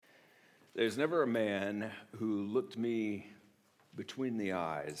There's never a man who looked me between the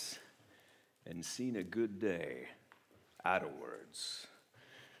eyes and seen a good day afterwards.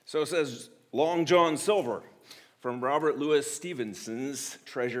 So says Long John Silver from Robert Louis Stevenson's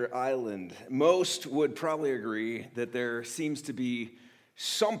Treasure Island. Most would probably agree that there seems to be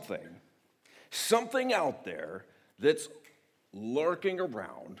something out there that's lurking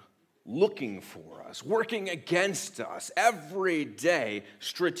around, looking for us, working against us every day,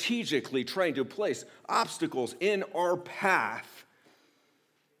 strategically trying to place obstacles in our path,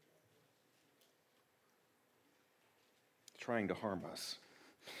 trying to harm us.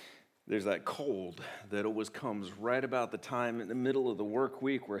 There's that cold that always comes right about the time in the middle of the work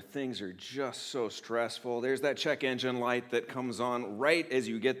week where things are just so stressful. There's that check engine light that comes on right as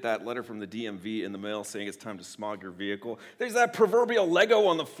you get that letter from the DMV in the mail saying it's time to smog your vehicle. There's that proverbial Lego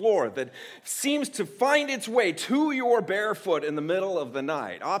on the floor that seems to find its way to your bare foot in the middle of the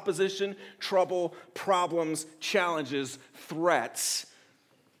night. Opposition, trouble, problems, challenges, threats,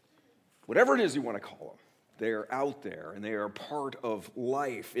 whatever it is you want to call them. They're out there, and they are part of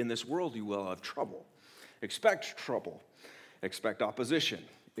life. In this world, you will have trouble. Expect trouble. Expect opposition.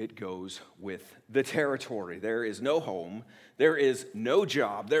 It goes with the territory. There is no home. There is no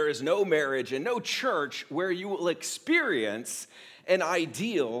job. There is no marriage and no church where you will experience an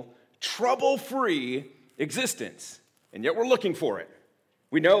ideal, trouble-free existence. And yet we're looking for it.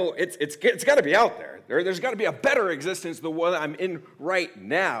 We know it's got to be out there. There's got to be a better existence than the one I'm in right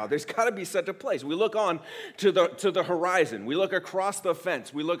now. There's got to be such a place. We look on to the horizon. We look across the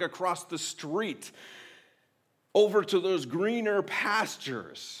fence. We look across the street over to those greener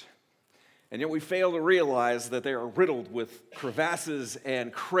pastures. And yet we fail to realize that they are riddled with crevasses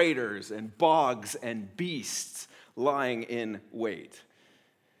and craters and bogs and beasts lying in wait.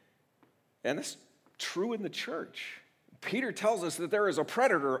 And that's true in the church. Peter tells us that there is a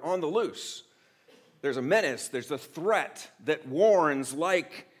predator on the loose. There's a menace, there's a threat that warns,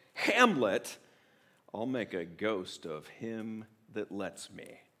 like Hamlet, I'll make a ghost of him that lets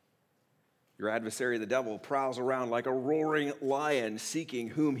me. Your adversary, the devil, prowls around like a roaring lion, seeking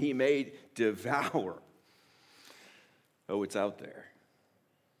whom he may devour. Oh, it's out there.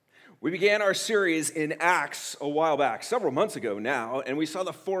 We began our series in Acts a while back, several months ago now, and we saw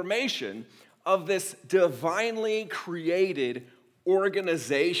the formation of this divinely created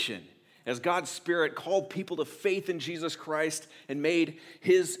organization as God's Spirit called people to faith in Jesus Christ and made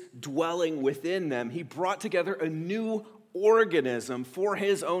his dwelling within them. He brought together a new organism for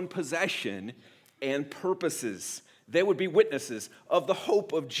his own possession and purposes. They would be witnesses of the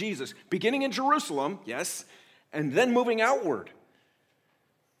hope of Jesus, beginning in Jerusalem, yes, and then moving outward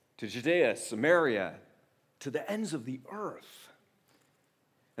to Judea, Samaria, to the ends of the earth.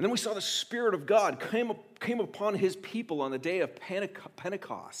 And then we saw the Spirit of God came upon his people on the day of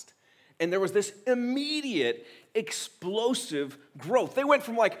Pentecost. And there was this immediate, explosive growth. They went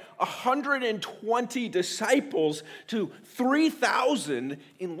from like 120 disciples to 3,000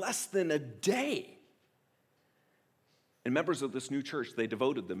 in less than a day. And members of this new church, they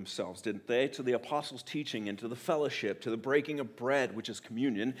devoted themselves, didn't they, to the apostles' teaching and to the fellowship, to the breaking of bread, which is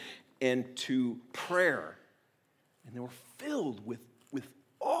communion, and to prayer. And they were filled with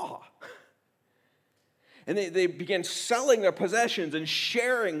awe. And they began selling their possessions and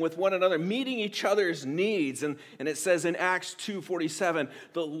sharing with one another, meeting each other's needs. And it says in Acts 2:47,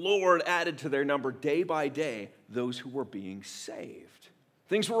 the Lord added to their number day by day those who were being saved.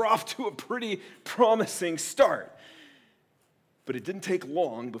 Things were off to a pretty promising start. But it didn't take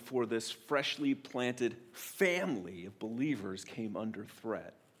long before this freshly planted family of believers came under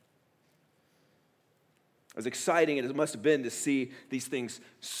threat. As exciting as it must have been to see this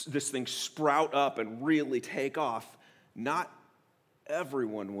thing sprout up and really take off, not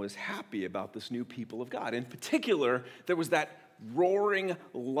everyone was happy about this new people of God. In particular, there was that roaring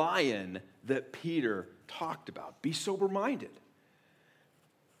lion that Peter talked about. Be sober-minded.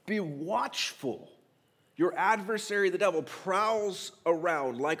 Be watchful. Your adversary, the devil, prowls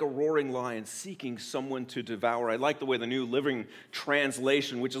around like a roaring lion, seeking someone to devour. I like the way the New Living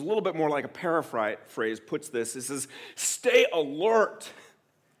Translation, which is a little bit more like a paraphrase, puts this. It says, stay alert.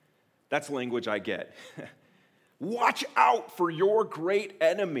 That's language I get. Watch out for your great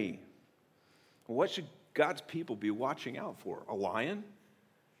enemy. What should God's people be watching out for? A lion?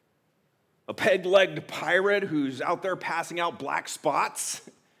 A peg-legged pirate who's out there passing out black spots?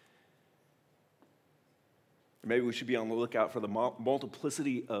 Or maybe we should be on the lookout for the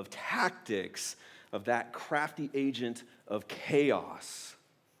multiplicity of tactics of that crafty agent of chaos.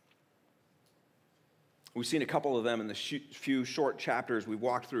 We've seen a couple of them in the few short chapters we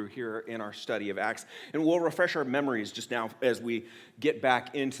walked through here in our study of Acts, and we'll refresh our memories just now as we get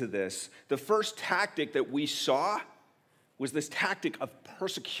back into this. The first tactic that we saw was this tactic of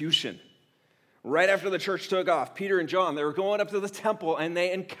persecution. Right after the church took off, Peter and John, they were going up to the temple, and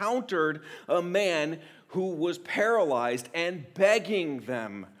they encountered a man who was paralyzed and begging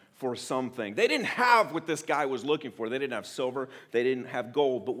them for something. They didn't have what this guy was looking for. They didn't have silver, they didn't have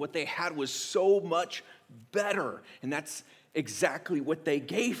gold, but what they had was so much better, and that's exactly what they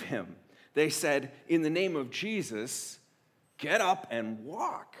gave him. They said, in the name of Jesus, get up and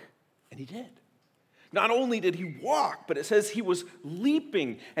walk. And he did. Not only did he walk, but it says he was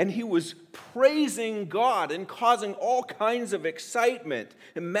leaping and he was praising God and causing all kinds of excitement.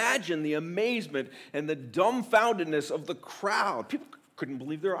 Imagine the amazement and the dumbfoundedness of the crowd. People couldn't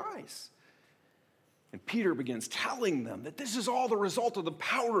believe their eyes. And Peter begins telling them that this is all the result of the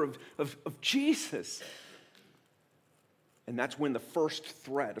power of Jesus. And that's when the first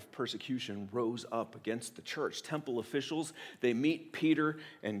threat of persecution rose up against the church. Temple officials, they meet Peter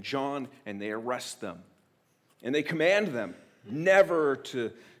and John, and they arrest them. And they command them never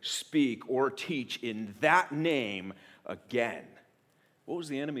to speak or teach in that name again. What was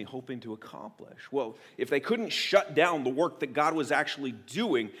the enemy hoping to accomplish? Well, if they couldn't shut down the work that God was actually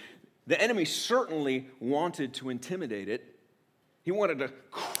doing, the enemy certainly wanted to intimidate it. He wanted to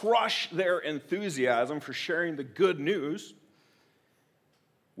crush their enthusiasm for sharing the good news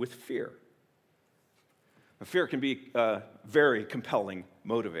with fear. Fear can be a very compelling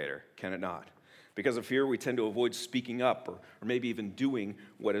motivator, can it not? Because of fear, we tend to avoid speaking up or maybe even doing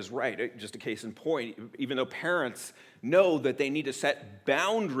what is right. Just a case in point, even though parents know that they need to set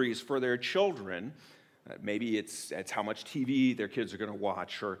boundaries for their children, maybe it's how much TV their kids are going to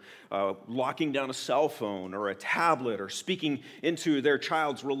watch, or locking down a cell phone or a tablet, or speaking into their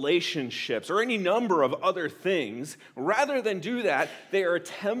child's relationships, or any number of other things. Rather than do that, they are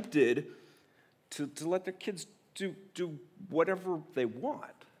tempted to let their kids do whatever they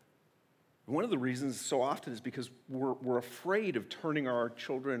want. One of the reasons so often is because we're afraid of turning our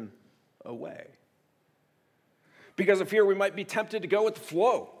children away. Because of fear, we might be tempted to go with the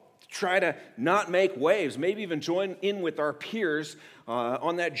flow, try to not make waves, maybe even join in with our peers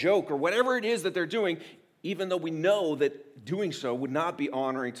on that joke or whatever it is that they're doing, even though we know that doing so would not be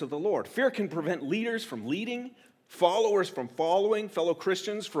honoring to the Lord. Fear can prevent leaders from leading, followers from following, fellow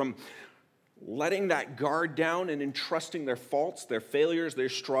Christians from letting that guard down and entrusting their faults, their failures, their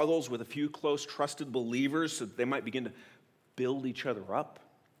struggles with a few close, trusted believers so that they might begin to build each other up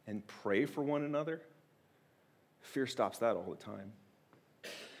and pray for one another. Fear stops that all the time.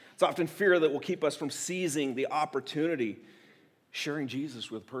 It's often fear that will keep us from seizing the opportunity, sharing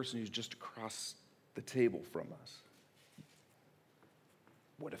Jesus with a person who's just across the table from us.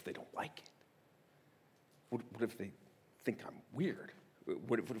 What if they don't like it? What if they think I'm weird?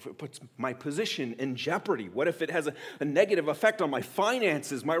 What if it puts my position in jeopardy? What if it has a negative effect on my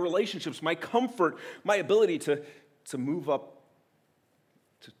finances, my relationships, my comfort, my ability to move up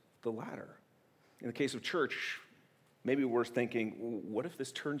to the ladder? In the case of church, maybe we're thinking, what if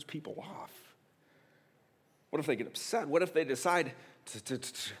this turns people off? What if they get upset? What if they decide to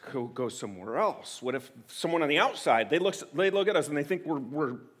go somewhere else? What if someone on the outside, they look at us and they think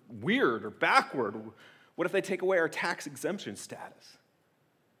we're weird or backward? What if they take away our tax exemption status?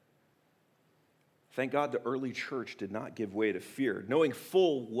 Thank God the early church did not give way to fear, knowing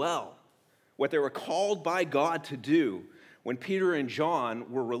full well what they were called by God to do. When Peter and John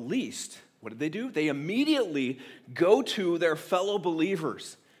were released, what did they do? They immediately go to their fellow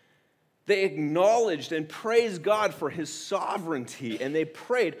believers. They acknowledged and praised God for his sovereignty, and they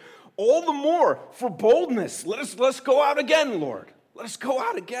prayed all the more for boldness. Let's go out again, Lord. Let us go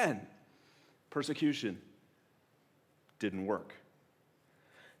out again. Persecution didn't work.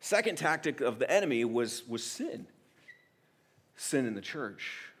 Second tactic of the enemy was sin. Sin in the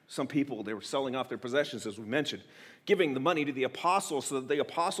church. Some people, they were selling off their possessions, as we mentioned, giving the money to the apostles so that the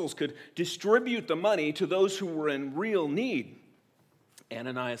apostles could distribute the money to those who were in real need.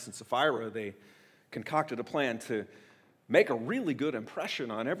 Ananias and Sapphira, they concocted a plan to make a really good impression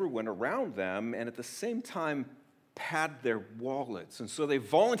on everyone around them and at the same time pad their wallets. And so they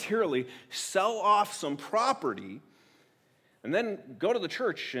voluntarily sell off some property and then go to the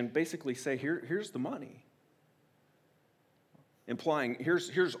church and basically say, here's the money. Implying,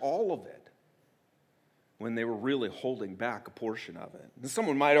 here's all of it, when they were really holding back a portion of it. And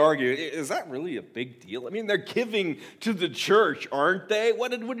someone might argue, is that really a big deal? I mean, they're giving to the church, aren't they?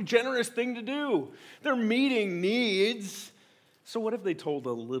 What a generous thing to do. They're meeting needs. So what if they told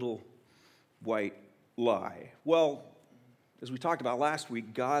a little white lie? Well, as we talked about last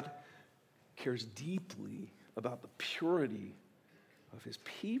week, God cares deeply about the purity of his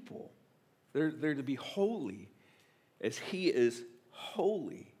people. They're to be holy as he is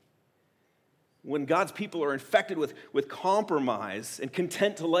holy. When God's people are infected with compromise and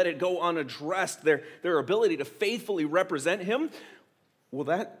content to let it go unaddressed, their ability to faithfully represent him, well,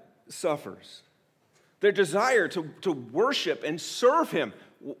 that suffers. Their desire to worship and serve him,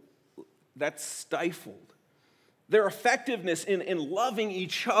 well, that's stifled. Their effectiveness in loving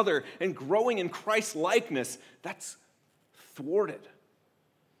each other and growing in Christ's likeness, that's thwarted.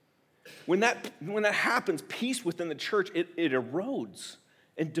 When that happens, peace within the church, it erodes,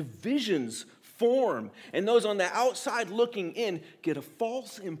 and divisions form, and those on the outside looking in get a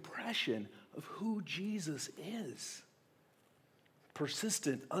false impression of who Jesus is.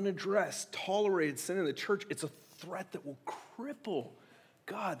 Persistent, unaddressed, tolerated sin in the church, it's a threat that will cripple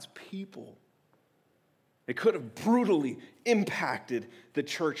God's people. It could have brutally impacted the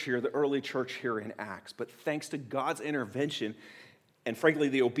church here, the early church here in Acts, but thanks to God's intervention and frankly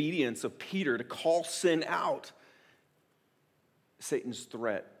the obedience of Peter to call sin out, Satan's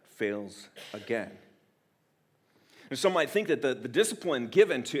threat fails again. And some might think that the discipline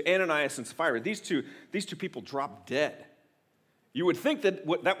given to Ananias and Sapphira, these two people dropped dead. You would think that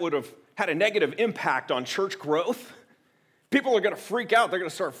that would have had a negative impact on church growth. People are going to freak out. They're going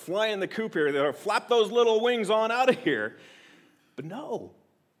to start flying the coop here. They're going to flap those little wings on out of here. But no,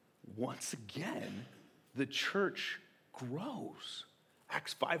 once again, the church grows.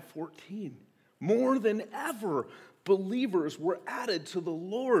 Acts 5:14. More than ever, believers were added to the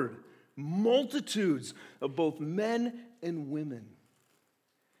Lord, multitudes of both men and women.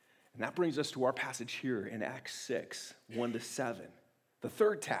 And that brings us to our passage here in Acts 6, 1-7. The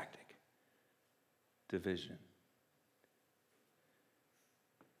third tactic, division.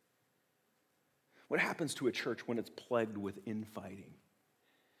 What happens to a church when it's plagued with infighting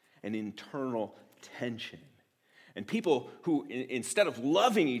and internal tension? And people who, instead of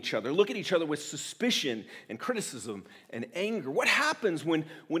loving each other, look at each other with suspicion and criticism and anger. What happens when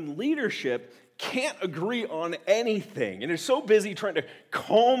leadership can't agree on anything and is so busy trying to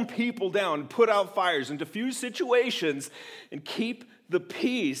calm people down, put out fires and diffuse situations and keep the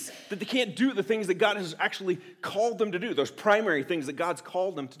peace, that they can't do the things that God has actually called them to do, those primary things that God's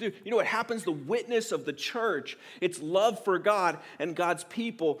called them to do? You know what happens? The witness of the church, its love for God and God's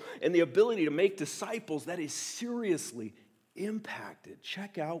people and the ability to make disciples, that is seriously impacted.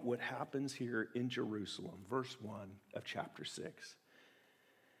 Check out what happens here in Jerusalem, verse 1 of chapter 6.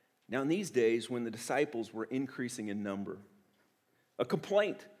 Now in these days when the disciples were increasing in number, a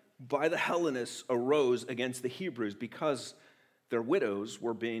complaint by the Hellenists arose against the Hebrews because their widows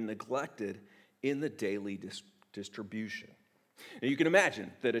were being neglected in the daily distribution. Now you can imagine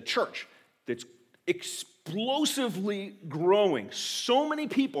that a church that's explosively growing, so many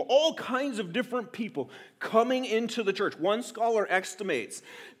people, all kinds of different people coming into the church. One scholar estimates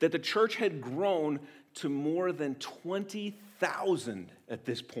that the church had grown to more than 20,000 at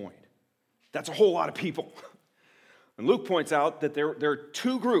this point. That's a whole lot of people. And Luke points out that there are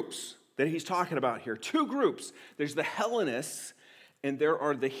two groups that he's talking about here. Two groups. There's the Hellenists and there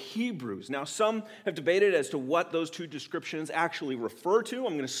are the Hebrews. Now, some have debated as to what those two descriptions actually refer to.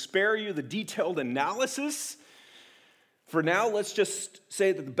 I'm going to spare you the detailed analysis. For now, let's just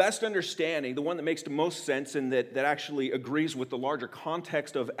say that the best understanding, the one that makes the most sense and that actually agrees with the larger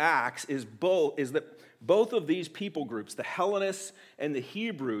context of Acts, is that both of these people groups, the Hellenists and the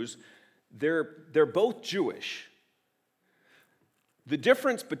Hebrews, they're both Jewish. The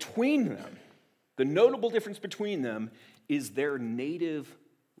difference between them, the notable difference between them, is their native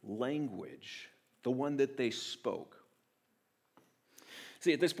language, the one that they spoke.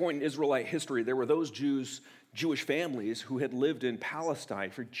 See, at this point in Israelite history, there were those Jewish families who had lived in Palestine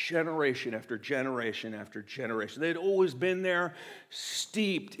for generation after generation after generation. They had always been there,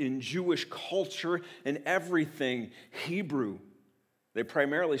 steeped in Jewish culture and everything Hebrew. They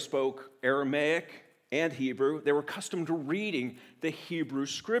primarily spoke Aramaic and Hebrew. They were accustomed to reading the Hebrew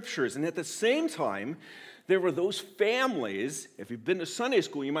scriptures. And at the same time, there were those families, if you've been to Sunday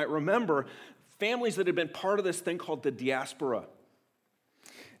school, you might remember, families that had been part of this thing called the diaspora.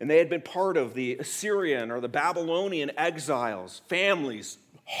 And they had been part of the Assyrian or the Babylonian exiles, families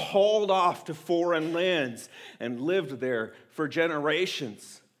hauled off to foreign lands and lived there for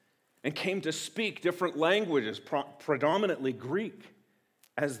generations and came to speak different languages, predominantly Greek,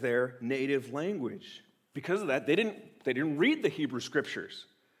 as their native language. Because of that, they didn't read the Hebrew scriptures.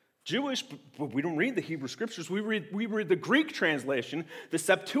 Jewish, but we don't read the Hebrew scriptures. We read the Greek translation, the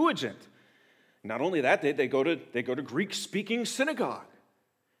Septuagint. Not only that, they go to Greek-speaking synagogue.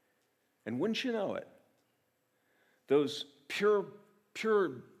 And wouldn't you know it, those pure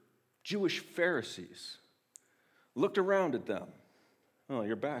Jewish Pharisees looked around at them. Oh,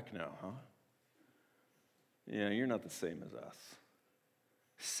 you're back now, huh? Yeah, you're not the same as us.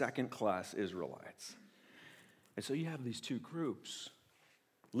 Second-class Israelites. And so you have these two groups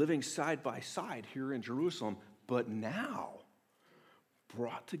living side by side here in Jerusalem, but now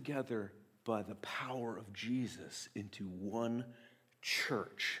brought together by the power of Jesus into one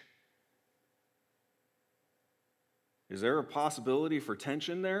church. Is there a possibility for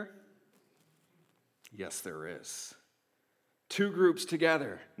tension there? Yes, there is. Two groups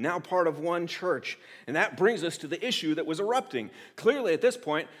together, now part of one church. And that brings us to the issue that was erupting. Clearly, at this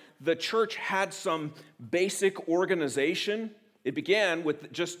point, the church had some basic organization. It began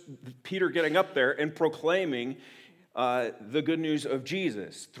with just Peter getting up there and proclaiming the good news of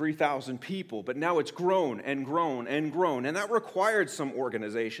Jesus, 3,000 people, but now it's grown and grown and grown, and that required some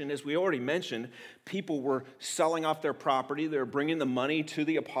organization. As we already mentioned, people were selling off their property, they were bringing the money to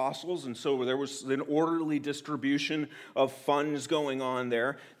the apostles, and so there was an orderly distribution of funds going on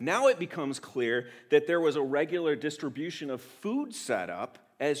there. Now it becomes clear that there was a regular distribution of food set up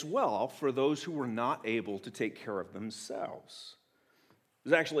as well for those who were not able to take care of themselves.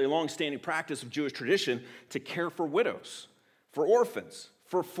 There's actually a long-standing practice of Jewish tradition to care for widows, for orphans,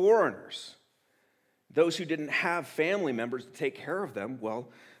 for foreigners. Those who didn't have family members to take care of them, well,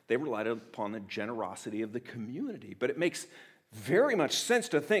 they relied upon the generosity of the community. But it makes very much sense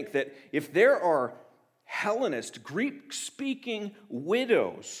to think that if there are Hellenist, Greek-speaking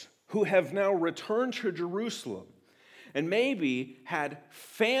widows who have now returned to Jerusalem and maybe had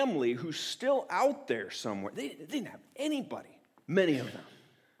family who's still out there somewhere, they didn't have anybody, many of them.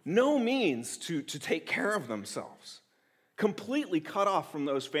 No means to take care of themselves. Completely cut off from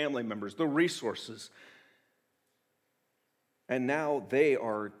those family members, the resources. And now they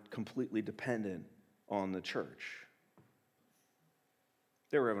are completely dependent on the church.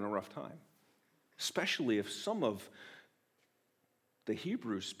 They were having a rough time. Especially if some of the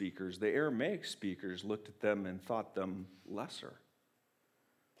Hebrew speakers, the Aramaic speakers, looked at them and thought them lesser.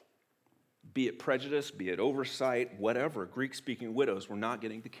 Be it prejudice, be it oversight, whatever, Greek-speaking widows were not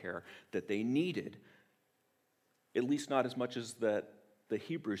getting the care that they needed, at least not as much as that the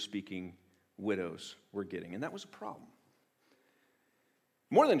Hebrew-speaking widows were getting, and that was a problem.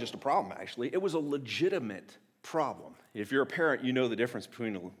 More than just a problem, actually, it was a legitimate problem. If you're a parent, you know the difference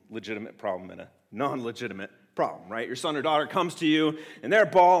between a legitimate problem and a non-legitimate problem, right? Your son or daughter comes to you, and they're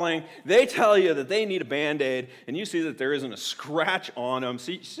bawling. They tell you that they need a Band-Aid, and you see that there isn't a scratch on them.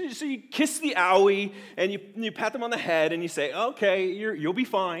 So you kiss the owie, and you pat them on the head, and you say, okay, you'll be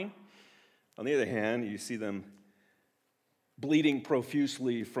fine. On the other hand, you see them bleeding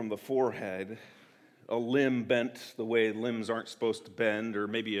profusely from the forehead, a limb bent the way limbs aren't supposed to bend, or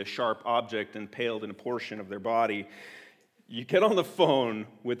maybe a sharp object impaled in a portion of their body. You get on the phone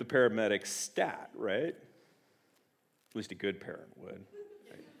with the paramedic stat, right? At least a good parent would.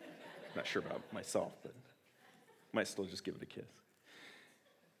 I'm not sure about myself, but might still just give it a kiss.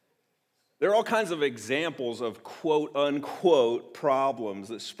 There are all kinds of examples of quote-unquote problems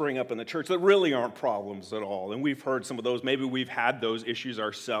that spring up in the church that really aren't problems at all. And we've heard some of those. Maybe we've had those issues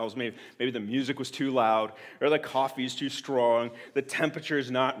ourselves. Maybe the music was too loud, or the coffee's too strong, the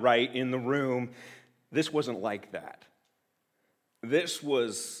temperature's not right in the room. This wasn't like that. This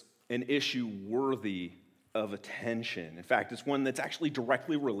was an issue worthy of attention. In fact, it's one that's actually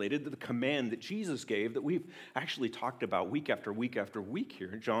directly related to the command that Jesus gave that we've actually talked about week after week after week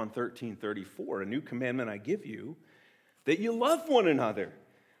here in John 13:34. A new commandment I give you, that you love one another.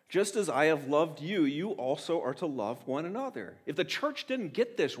 Just as I have loved you, you also are to love one another. If the church didn't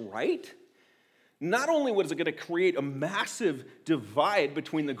get this right, not only was it going to create a massive divide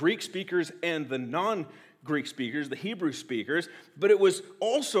between the Greek speakers and the non-Greek speakers, the Hebrew speakers, but it was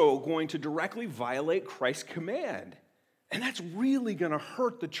also going to directly violate Christ's command. And that's really going to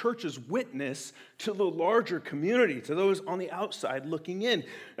hurt the church's witness to the larger community, to those on the outside looking in.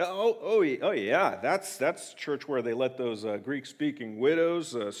 Oh yeah, that's church where they let those Greek-speaking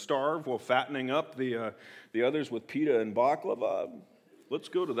widows starve while fattening up the others with pita and baklava. Let's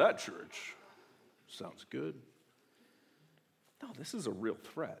go to that church. Sounds good. No, this is a real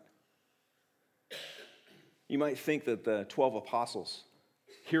threat. You might think that the 12 apostles,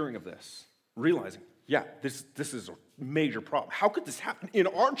 hearing of this, realizing, yeah, this is a major problem. How could this happen in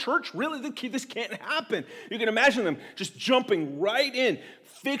our church? Really, this can't happen. You can imagine them just jumping right in,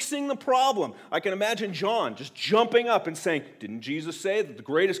 fixing the problem. I can imagine John just jumping up and saying, didn't Jesus say that the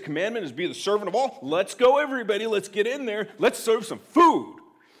greatest commandment is be the servant of all? Let's go, everybody. Let's get in there. Let's serve some food.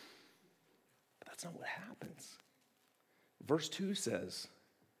 But that's not what happens. Verse 2 says,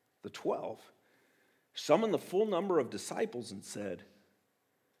 the 12 summoned the full number of disciples and said,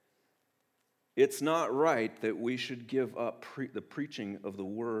 It's not right that we should give up the preaching of the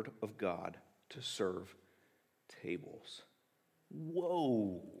Word of God to serve tables.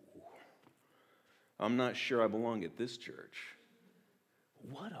 Whoa. I'm not sure I belong at this church.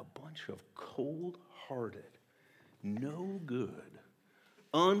 What a bunch of cold-hearted, no good,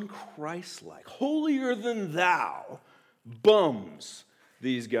 unchristlike, holier than thou bums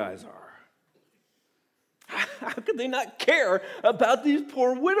these guys are. How could they not care about these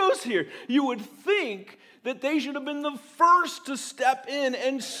poor widows here? You would think that they should have been the first to step in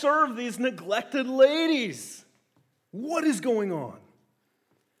and serve these neglected ladies. What is going on?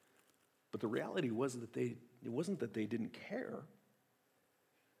 But the reality was that it wasn't that they didn't care.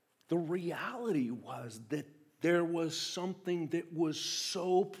 The reality was that there was something that was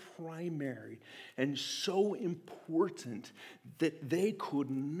so primary and so important that they could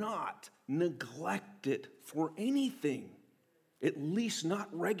not neglect it for anything, at least not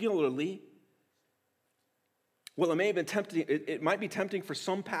regularly. Well, it might be tempting for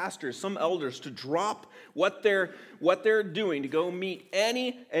some pastors, some elders to drop what they're doing to go meet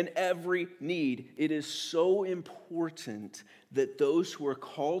any and every need. It is so important that those who are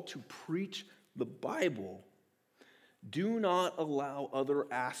called to preach the Bible do not allow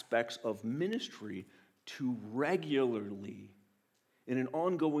other aspects of ministry to regularly, in an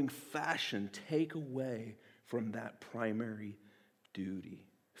ongoing fashion, take away from that primary duty.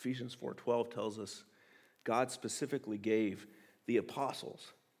 Ephesians 4:12 tells us God specifically gave the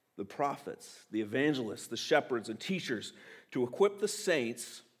apostles, the prophets, the evangelists, the shepherds, and teachers to equip the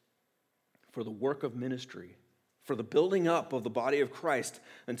saints for the work of ministry, for the building up of the body of Christ,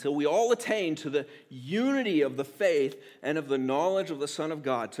 until we all attain to the unity of the faith and of the knowledge of the Son of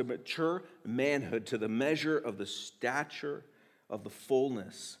God, to mature manhood, to the measure of the stature of the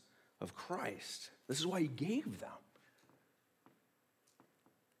fullness of Christ. This is why he gave them.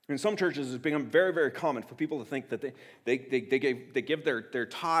 In some churches, it's become very, very common for people to think that they give their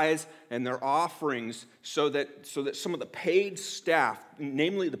tithes and their offerings so that some of the paid staff,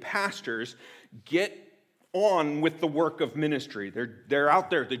 namely the pastors, get on with the work of ministry. They're out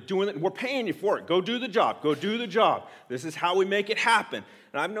there. They're doing it. We're paying you for it. Go do the job. Go do the job. This is how we make it happen.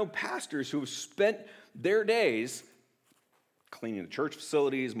 And I've known pastors who have spent their days cleaning the church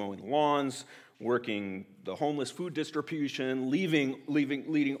facilities, mowing the lawns, working the homeless food distribution,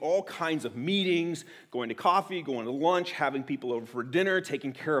 leading all kinds of meetings, going to coffee, going to lunch, having people over for dinner,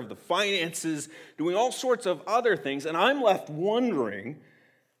 taking care of the finances, doing all sorts of other things. And I'm left wondering,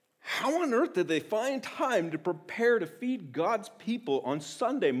 how on earth did they find time to prepare to feed God's people on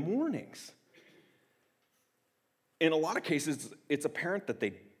Sunday mornings? In a lot of cases, it's apparent that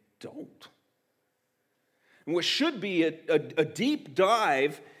they don't. And what should be a deep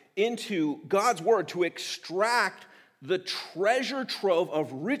dive into God's word to extract the treasure trove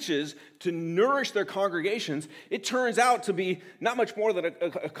of riches to nourish their congregations, it turns out to be not much more than a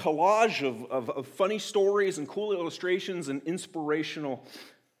collage of funny stories and cool illustrations and inspirational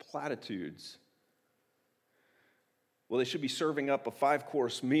platitudes. Well, they should be serving up a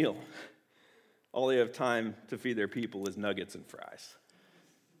 5-course meal. All they have time to feed their people is nuggets and fries.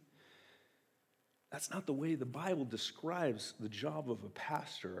 That's not the way the Bible describes the job of a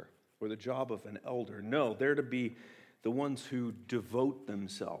pastor or the job of an elder. No, they're to be the ones who devote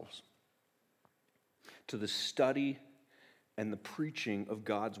themselves to the study and the preaching of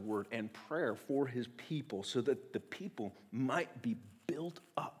God's word and prayer for his people so that the people might be built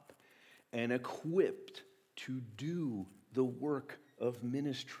up and equipped to do the work of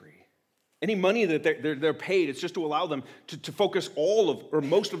ministry. Any money that they're paid, it's just to allow them to focus all of, or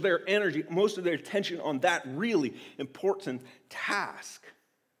most of their energy, most of their attention on that really important task.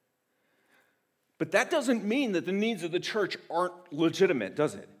 But that doesn't mean that the needs of the church aren't legitimate,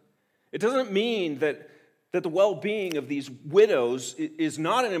 does it? It doesn't mean that the well-being of these widows is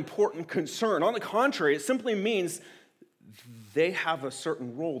not an important concern. On the contrary, it simply means they have a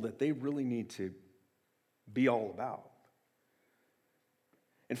certain role that they really need to be all about.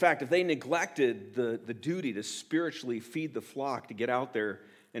 In fact, if they neglected the duty to spiritually feed the flock, to get out there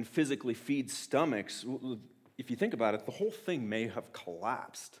and physically feed stomachs, if you think about it, the whole thing may have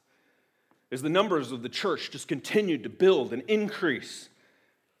collapsed. As the numbers of the church just continued to build and increase,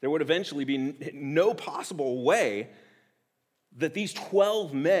 there would eventually be no possible way that these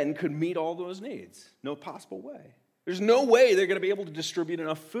 12 men could meet all those needs. No possible way. There's no way they're going to be able to distribute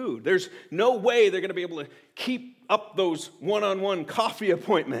enough food. There's no way they're going to be able to keep up those one-on-one coffee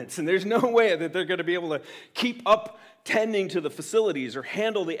appointments. And there's no way that they're going to be able to keep up tending to the facilities or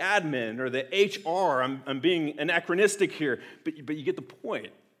handle the admin or the HR. I'm being anachronistic here, but you get the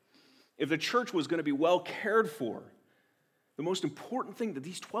point. If the church was going to be well cared for, The most important thing that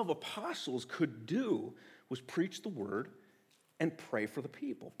these 12 apostles could do was preach the word and pray for the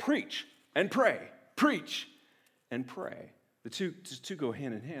people. Preach and pray. Preach and pray. The two go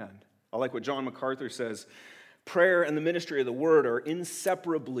hand in hand. I like what John MacArthur says. Prayer and the ministry of the word are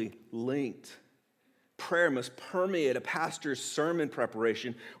inseparably linked. Prayer must permeate a pastor's sermon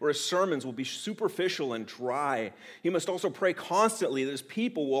preparation, or his sermons will be superficial and dry. He must also pray constantly that his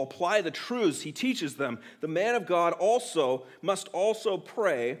people will apply the truths he teaches them. The man of God must also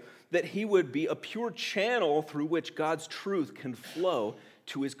pray that he would be a pure channel through which God's truth can flow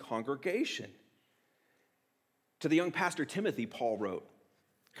to his congregation. To the young pastor Timothy, Paul wrote,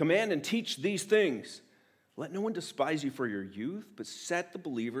 "Command and teach these things. Let no one despise you for your youth, but set the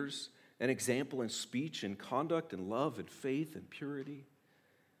believers an example in speech and conduct and love and faith and purity.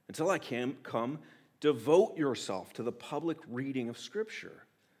 Until I come, devote yourself to the public reading of Scripture,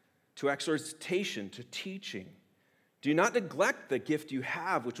 to exhortation, to teaching. Do not neglect the gift you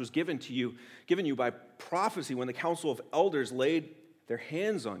have, which was given you by prophecy when the council of elders laid their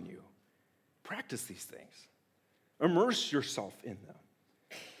hands on you. Practice these things. Immerse yourself in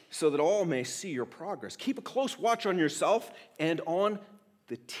them, so that all may see your progress. Keep a close watch on yourself and on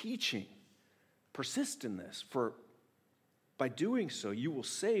the teaching. Persist in this, for by doing so, you will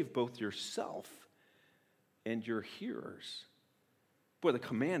save both yourself and your hearers." Boy, the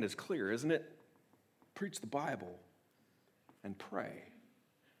command is clear, isn't it? Preach the Bible and pray.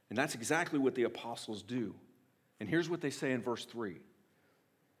 And that's exactly what the apostles do. And here's what they say in verse 3.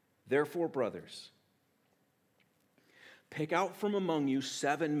 "Therefore, brothers, pick out from among you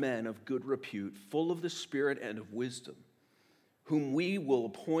 7 men of good repute, full of the Spirit and of wisdom, whom we will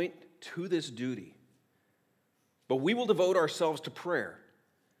appoint to this duty. But we will devote ourselves to prayer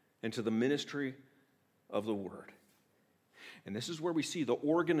and to the ministry of the word." And this is where we see the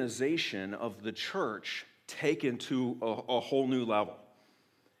organization of the church taken to a whole new level.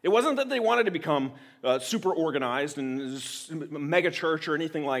 It wasn't that they wanted to become super organized and mega church or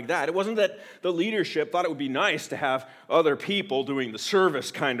anything like that. It wasn't that the leadership thought it would be nice to have other people doing the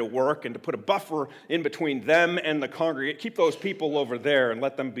service kind of work and to put a buffer in between them and the congregate. Keep those people over there and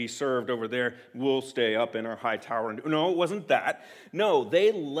let them be served over there. We'll stay up in our high tower. No, it wasn't that. No,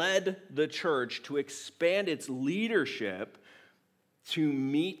 they led the church to expand its leadership to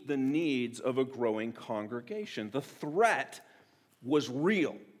meet the needs of a growing congregation. The threat was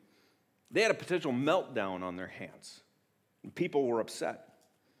real. They had a potential meltdown on their hands. People were upset.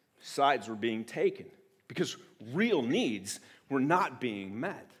 Sides were being taken because real needs were not being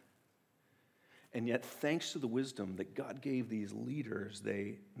met. And yet, thanks to the wisdom that God gave these leaders,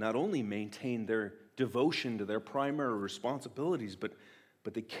 they not only maintained their devotion to their primary responsibilities, but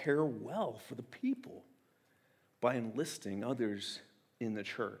they care well for the people by enlisting others in the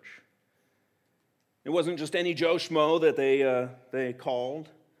church. It wasn't just any Joe Schmo that they called.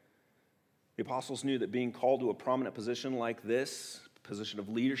 The apostles knew that being called to a prominent position like this, position of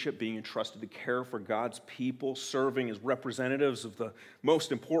leadership, being entrusted to care for God's people, serving as representatives of the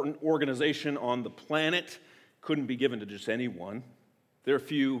most important organization on the planet, couldn't be given to just anyone. There are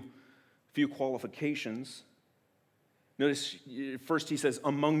few qualifications. Notice first he says,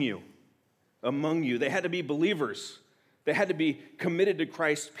 among you. Among you. They had to be believers. They had to be committed to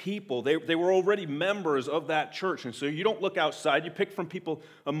Christ's people. They were already members of that church. And so you don't look outside. You pick from people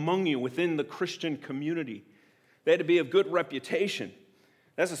among you within the Christian community. They had to be of good reputation.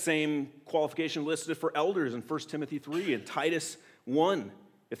 That's the same qualification listed for elders in 1 Timothy 3 and Titus 1.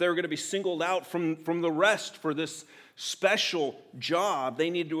 If they were going to be singled out from the rest for this special job,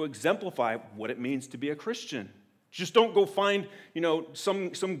 they needed to exemplify what it means to be a Christian. Just don't go find,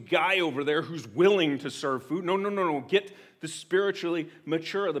 some guy over there who's willing to serve food. No. Get the spiritually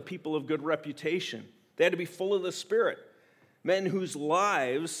mature, the people of good reputation. They had to be full of the Spirit. Men whose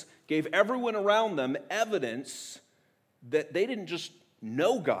lives gave everyone around them evidence that they didn't just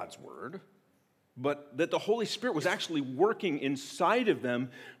know God's word, but that the Holy Spirit was actually working inside of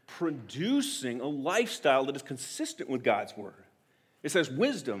them, producing a lifestyle that is consistent with God's word. It says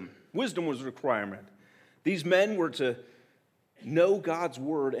wisdom. Wisdom was a requirement. These men were to know God's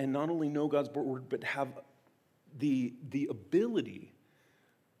word, and not only know God's word, but have the ability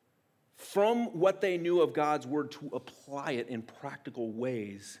from what they knew of God's word to apply it in practical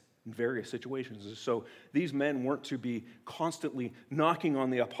ways in various situations. So these men weren't to be constantly knocking on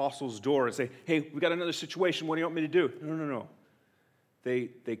the apostles' door and say, "Hey, we got another situation. What do you want me to do?" No.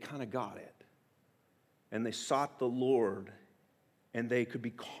 They kind of got it. And they sought the Lord, and they could be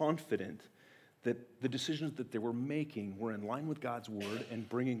confident that the decisions that they were making were in line with God's word and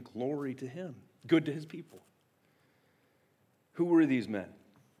bringing glory to him, good to his people. Who were these men?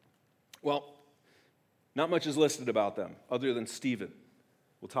 Well, Not much is listed about them other than Stephen.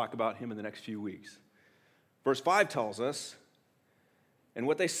 We'll talk about him in the next few weeks. Verse 5 tells us, and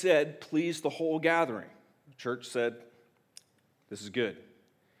what they said pleased the whole gathering. The church said, this is good.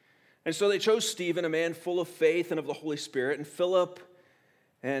 And so they chose Stephen, a man full of faith and of the Holy Spirit, and Philip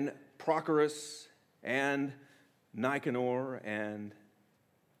and Prochorus and Nicanor and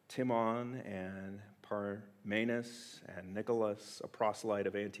Timon and Parmenas and Nicholas, a proselyte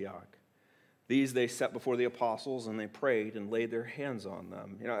of Antioch. These they set before the apostles, and they prayed and laid their hands on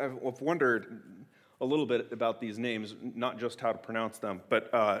them. I've wondered a little bit about these names, not just how to pronounce them, but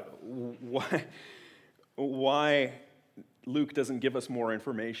why Luke doesn't give us more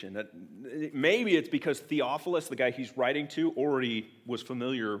information. Maybe it's because Theophilus, the guy he's writing to, already was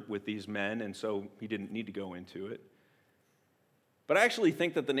familiar with these men, and so he didn't need to go into it. But I actually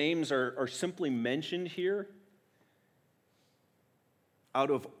think that the names are simply mentioned here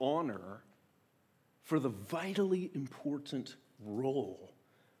out of honor for the vitally important role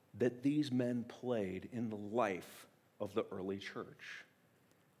that these men played in the life of the early church.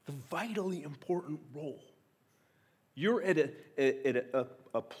 The vitally important role. You're at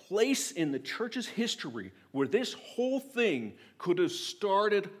a place in the church's history where this whole thing could have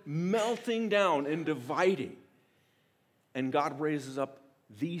started melting down and dividing. And God raises up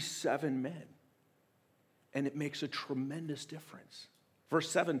these 7 men. And it makes a tremendous difference. Verse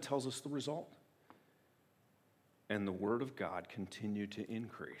 7 tells us the result. And the word of God continued to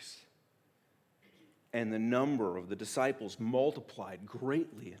increase. And the number of the disciples multiplied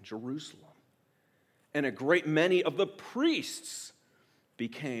greatly in Jerusalem. And a great many of the priests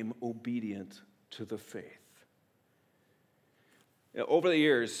became obedient to the faith. Over the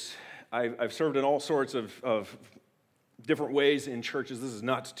years, I've served in all sorts of different ways in churches. This is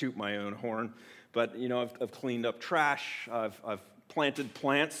not to toot my own horn, but I've cleaned up trash. I've planted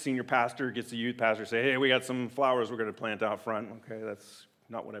plants. Senior pastor gets the youth pastor say, "Hey, we got some flowers we're going to plant out front." Okay, that's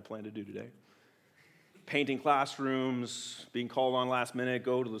not what I plan to do today. Painting classrooms, being called on last minute,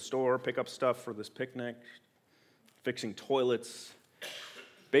 go to the store, pick up stuff for this picnic, fixing toilets,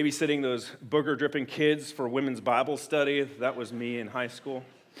 babysitting those booger-dripping kids for women's Bible study. That was me in high school.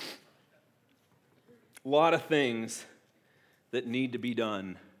 A lot of things that need to be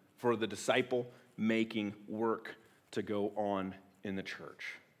done for the disciple-making work to go on in the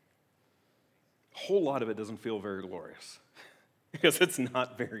church. A whole lot of it doesn't feel very glorious because it's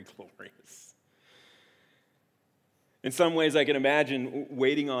not very glorious. In some ways, I can imagine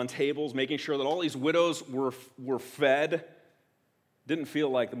waiting on tables, making sure that all these widows were fed. Didn't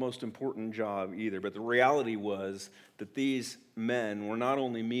feel like the most important job either, but the reality was that these men were not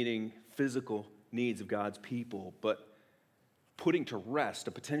only meeting physical needs of God's people, but putting to rest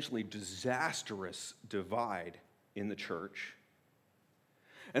a potentially disastrous divide in the church.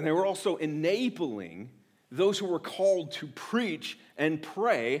 And they were also enabling those who were called to preach and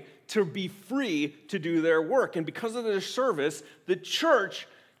pray to be free to do their work. And because of their service, the church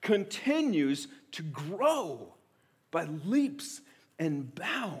continues to grow by leaps and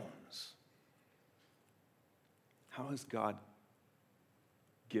bounds. How has God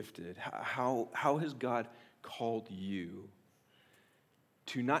gifted? How has God called you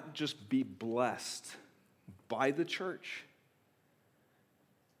to not just be blessed by the church,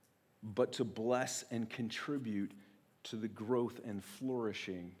 but to bless and contribute to the growth and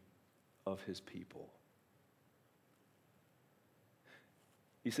flourishing of his people?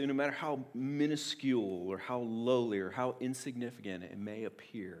 You see, no matter how minuscule or how lowly or how insignificant it may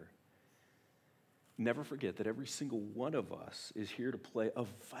appear, never forget that every single one of us is here to play a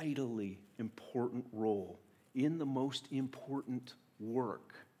vitally important role in the most important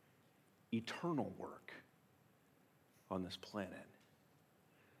work, eternal work on this planet.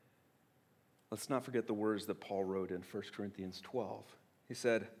 Let's not forget the words that Paul wrote in 1 Corinthians 12. He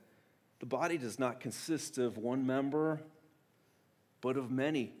said, "The body does not consist of one member, but of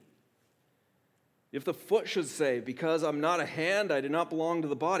many. If the foot should say, 'Because I'm not a hand, I do not belong to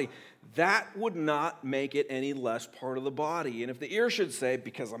the body,' that would not make it any less part of the body. And if the ear should say,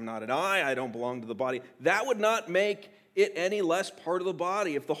 'Because I'm not an eye, I don't belong to the body,' that would not make it any less part of the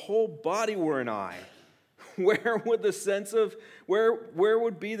body. If the whole body were an eye, where would be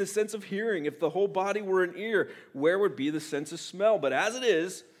the sense of hearing? If the whole body were an ear, where would be the sense of smell? But as it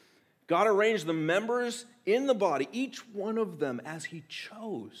is, God arranged the members in the body, each one of them as he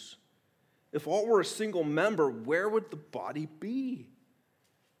chose. If all were a single member, where would the body be?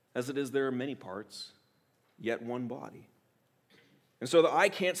 As it is, there are many parts, yet one body. And so the eye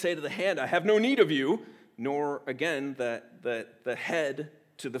can't say to the hand, 'I have no need of you,' nor again the head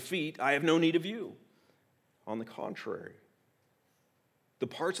to the feet, 'I have no need of you.' On the contrary, the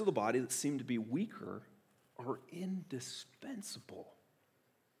parts of the body that seem to be weaker are indispensable.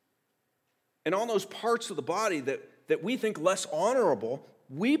 And on those parts of the body that we think less honorable,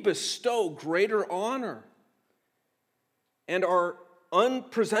 we bestow greater honor. And our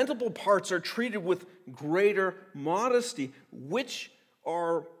unpresentable parts are treated with greater modesty, which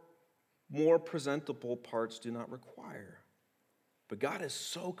our more presentable parts do not require. But God has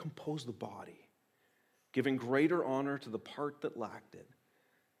so composed the body, giving greater honor to the part that lacked it,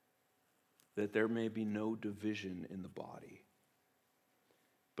 that there may be no division in the body,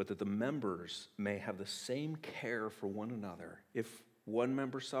 but that the members may have the same care for one another. If one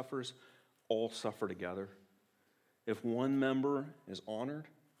member suffers, all suffer together. If one member is honored,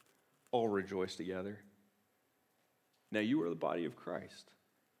 all rejoice together. Now you are the body of Christ,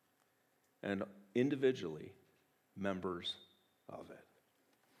 and individually members of it.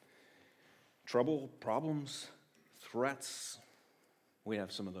 Trouble, problems, threats, we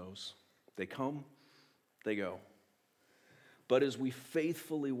have some of those. They come, they go. But as we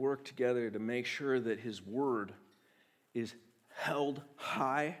faithfully work together to make sure that His word is held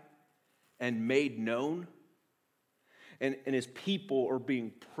high and made known, and His people are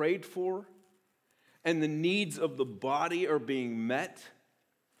being prayed for, and the needs of the body are being met,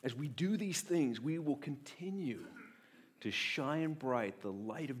 as we do these things, we will continue to shine bright the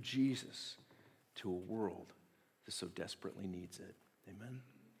light of Jesus to a world that so desperately needs it. Amen.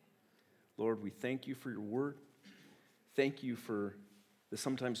 Lord, we thank you for your word. Thank you for the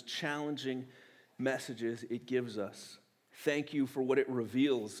sometimes challenging messages it gives us. Thank you for what it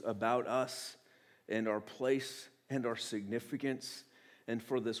reveals about us and our place and our significance, and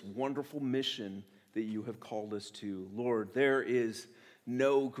for this wonderful mission that you have called us to. Lord, there is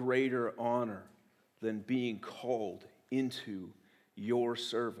no greater honor than being called into your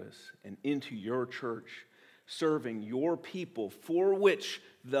service and into your church, serving your people, for which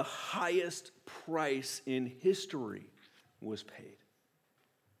the highest price in history was paid.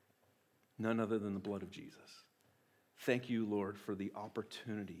 None other than the blood of Jesus. Thank you, Lord, for the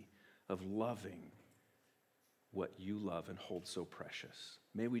opportunity of loving what you love and hold so precious.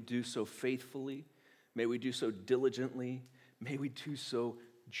 May we do so faithfully. May we do so diligently. May we do so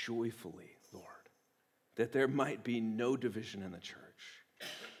joyfully, Lord, that there might be no division in the church,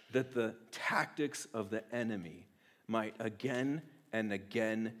 that the tactics of the enemy might again and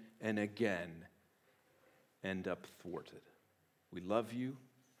again and again end up thwarted. We love you.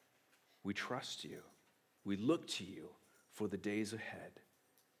 We trust you. We look to you for the days ahead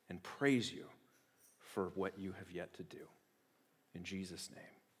and praise you for what you have yet to do. In Jesus'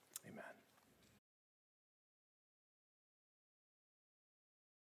 name, amen.